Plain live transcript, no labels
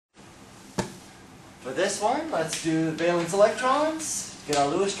For this one, let's do valence electrons. Get our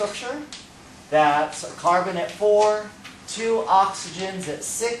Lewis structure. That's a carbon at 4, 2 oxygens at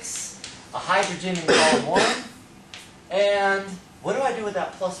 6, a hydrogen in column 1, and what do I do with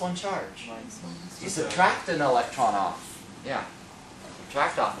that +1 charge? You subtract an electron off. Yeah,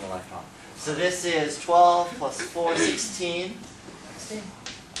 subtract off an electron. So this is 12 plus 4, 16.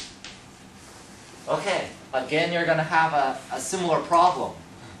 Okay, again you're going to have a similar problem.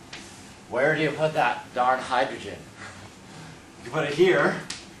 Where do you put that darn hydrogen? You put it here,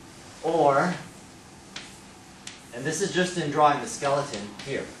 or, and this is just in drawing the skeleton,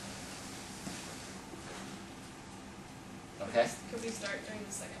 here. Okay? Could we start doing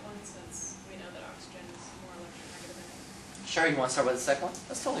the second one since we know that oxygen is more electronegative? Sure, you want to start with the second one?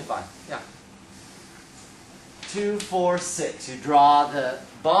 That's totally fine, yeah. 2, 4, 6. You draw the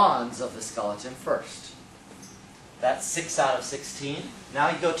bonds of the skeleton first. That's 6 out of 16. Now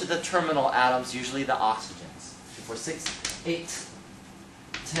you go to the terminal atoms, usually the oxygens. 2, 4, 6, 8,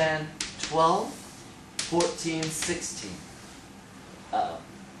 10, 12, 14, 16. Uh-oh.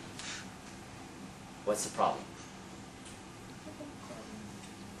 What's the problem?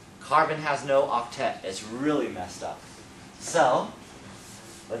 Carbon has no octet. It's really messed up. So,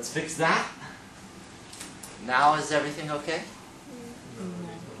 let's fix that. Now is everything okay?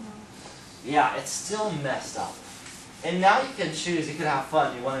 Yeah, it's still messed up. And now you can choose, you can have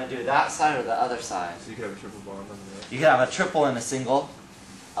fun. You want to do that side or the other side. So you could have a triple bond on the You can have a triple and a single.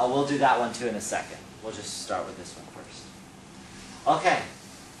 We'll do that one too in a second. We'll just start with this one first. Okay,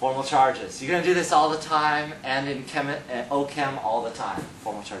 formal charges. You're going to do this all the time and in OChem all the time.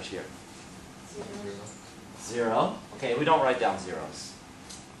 Formal charge here. 0. Okay, we don't write down zeros.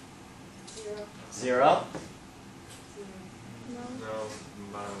 0. No,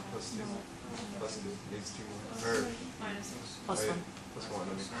 plus 2. Plus 2 needs 2 more. Or, Minus plus 1. Plus 1, I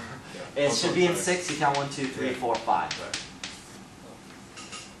mean. Yeah. It should be in 6. You count 1, 2, 3, 4, 5. Right.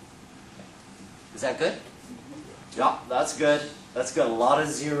 Is that good? Yeah, that's good. That's good. A lot of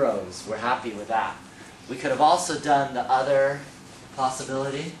zeros. We're happy with that. We could have also done the other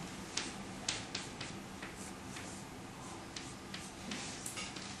possibility.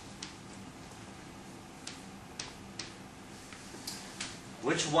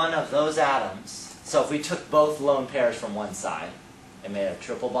 Which one of those atoms, so if we took both lone pairs from one side and made a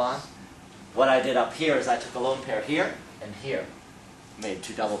triple bond, what I did up here is I took a lone pair here and here, made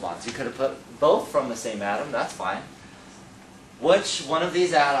 2 double bonds. You could have put both from the same atom, that's fine. Which one of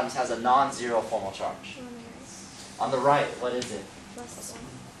these atoms has a non-zero formal charge? On the right, what is it?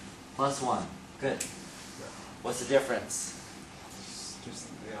 Plus 1. Good. What's the difference? Just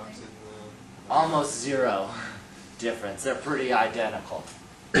the opposite. Almost 0 difference. They're pretty identical.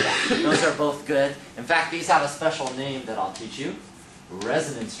 Yeah, those are both good. In fact, these have a special name that I'll teach you.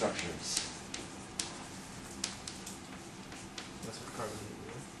 Resonance structures. That's what carbon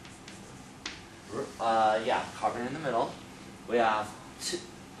is. Yeah, carbon in the middle. We have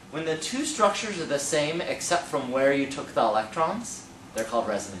when the 2 structures are the same except from where you took the electrons, they're called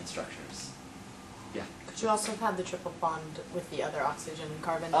resonance structures. Yeah. Could you also have had the triple bond with the other oxygen and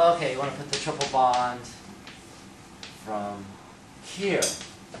carbon? Okay, you want to put the triple bond from here.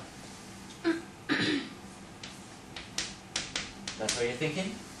 That's what you're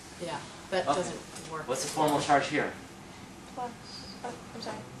thinking? Yeah, that Okay. doesn't work. What's the formal charge here? Plus, I'm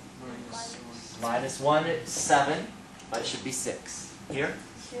sorry. Minus 1 is 7, but it should be 6. Here?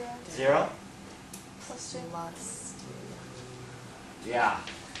 0? Plus 2. Plus. Yeah,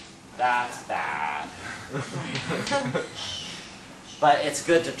 that's bad. But it's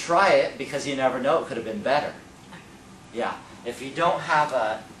good to try it because you never know, it could have been better. Yeah, if you don't have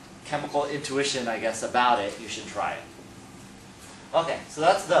a chemical intuition, I guess, about it, you should try it. Okay, so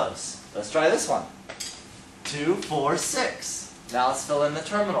that's those. Let's try this one. 2, 4, 6. Now let's fill in the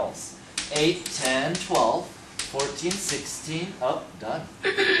terminals. 8, 10, 12, 14, 16. Oh, done.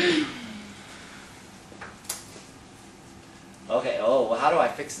 Okay, oh, well, how do I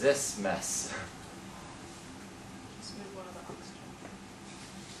fix this mess? Just move one of the oxygen.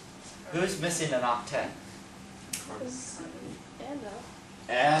 Who's missing an octet? Carbon. And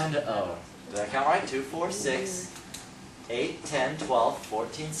And O. Did I count right? 2, 4, 6, 8, 10, 12,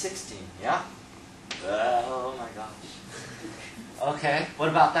 14, 16. Yeah? Oh my gosh. Okay, what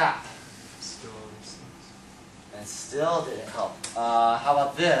about that? Still on 6. And still didn't help. How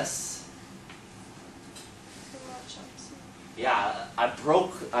about this? Yeah,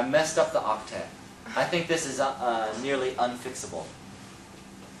 I messed up the octet. I think this is nearly unfixable.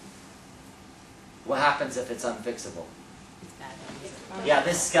 What happens if it's unfixable? It's bad. Yeah,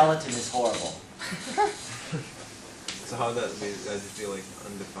 this skeleton is horrible. So how would that be? Does it feel like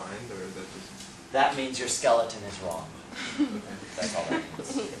undefined, or is that just? that means your skeleton is wrong. Okay. That's all that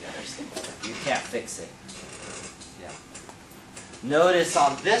means. You can't fix it. Yeah. Notice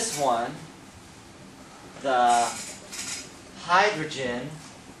on this one, the hydrogen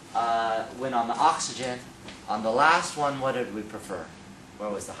went on the oxygen. On the last one, what did we prefer? Where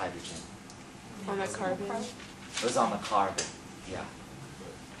was the hydrogen? On the carbon. It was on the carbon. Yeah.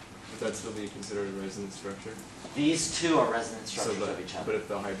 Would that still be considered a resonance structure? These two are resonance So structures the- of each But other. if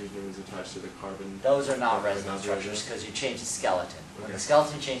the hydrogen was attached to the carbon, Those are not Those are resonance not structures resonance? because you change the skeleton. When Okay. the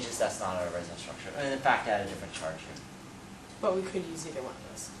skeleton changes, that's not a resonance structure. And in fact, I had a different charge here. But we could use either one of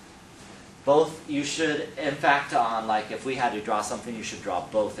those. Both, you should, in fact, on like if we had to draw something, you should draw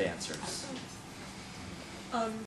both answers.